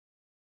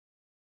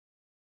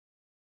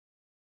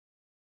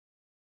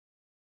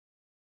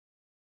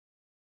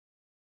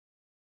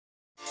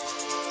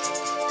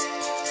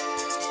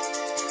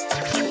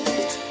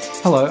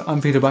Hello, I'm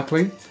Peter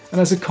Buckley,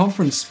 and as a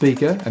conference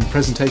speaker and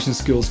presentation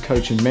skills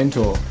coach and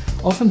mentor,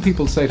 often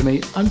people say to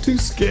me, I'm too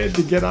scared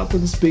to get up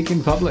and speak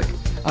in public.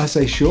 I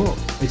say, sure,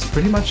 it's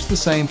pretty much the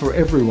same for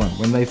everyone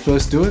when they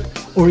first do it,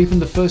 or even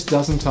the first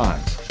dozen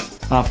times.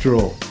 After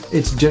all,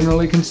 it's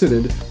generally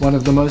considered one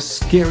of the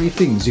most scary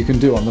things you can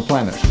do on the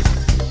planet.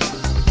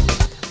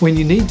 When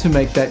you need to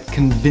make that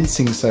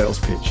convincing sales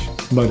pitch,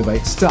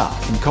 motivate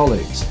staff and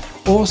colleagues,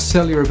 or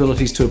sell your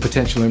abilities to a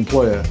potential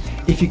employer,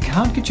 if you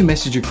can't get your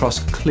message across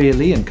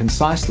clearly and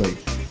concisely,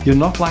 you're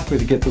not likely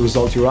to get the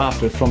result you're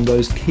after from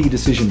those key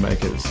decision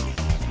makers.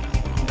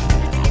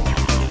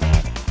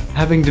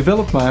 Having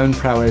developed my own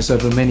prowess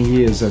over many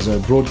years as a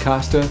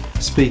broadcaster,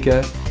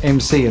 speaker,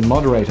 MC and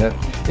moderator,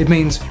 it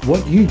means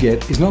what you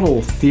get is not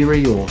all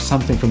theory or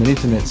something from an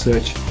internet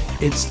search.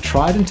 It's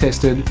tried and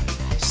tested,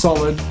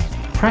 solid,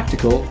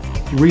 practical,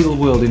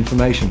 real-world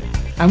information.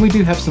 And we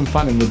do have some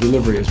fun in the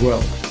delivery as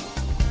well.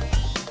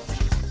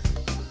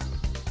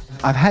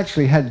 I've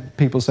actually had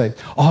people say,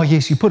 oh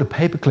yes, you put a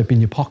paperclip in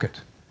your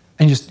pocket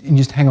and you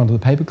just hang on to the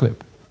paperclip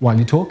while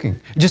you're talking.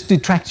 It just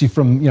detracts you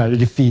from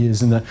your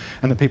fears and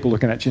the people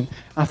looking at you.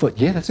 I thought,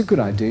 yeah, that's a good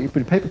idea. You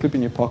put a paperclip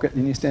in your pocket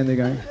and you stand there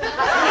going...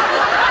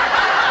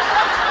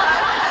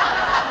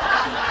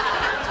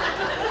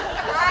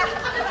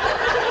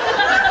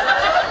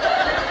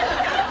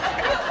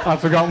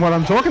 I've forgotten what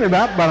I'm talking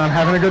about, but I'm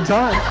having a good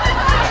time.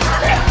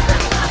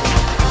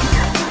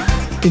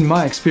 In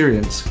my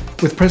experience,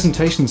 with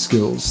presentation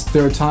skills,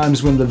 there are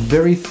times when the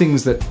very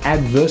things that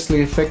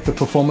adversely affect the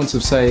performance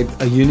of, say,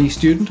 a uni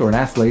student or an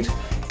athlete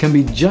can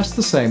be just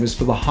the same as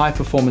for the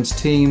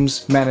high-performance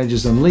teams,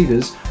 managers and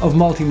leaders of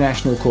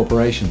multinational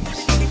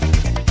corporations.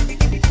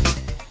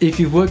 If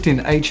you've worked in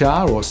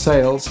HR or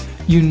sales,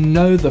 you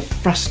know the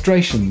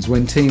frustrations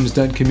when teams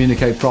don't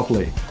communicate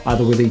properly,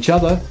 either with each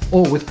other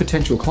or with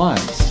potential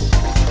clients.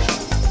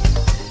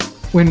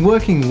 When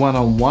working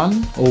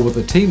one-on-one or with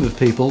a team of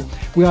people,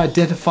 we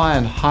identify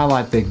and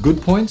highlight their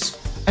good points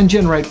and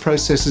generate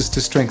processes to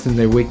strengthen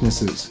their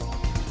weaknesses.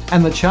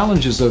 And the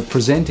challenges of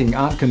presenting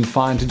aren't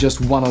confined to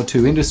just one or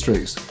two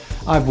industries.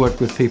 I've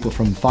worked with people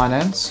from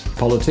finance,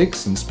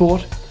 politics and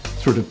sport,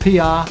 through to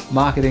PR,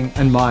 marketing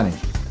and mining.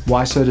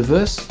 Why so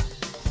diverse?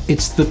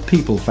 It's the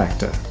people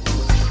factor.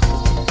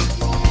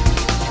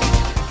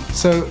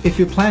 So if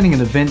you're planning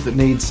an event that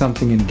needs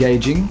something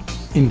engaging,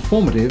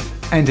 informative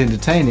and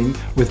entertaining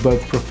with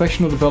both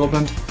professional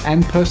development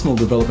and personal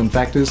development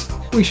factors,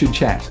 we should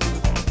chat.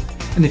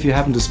 And if you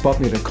happen to spot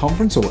me at a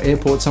conference or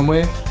airport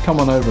somewhere, come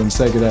on over and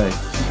say good day.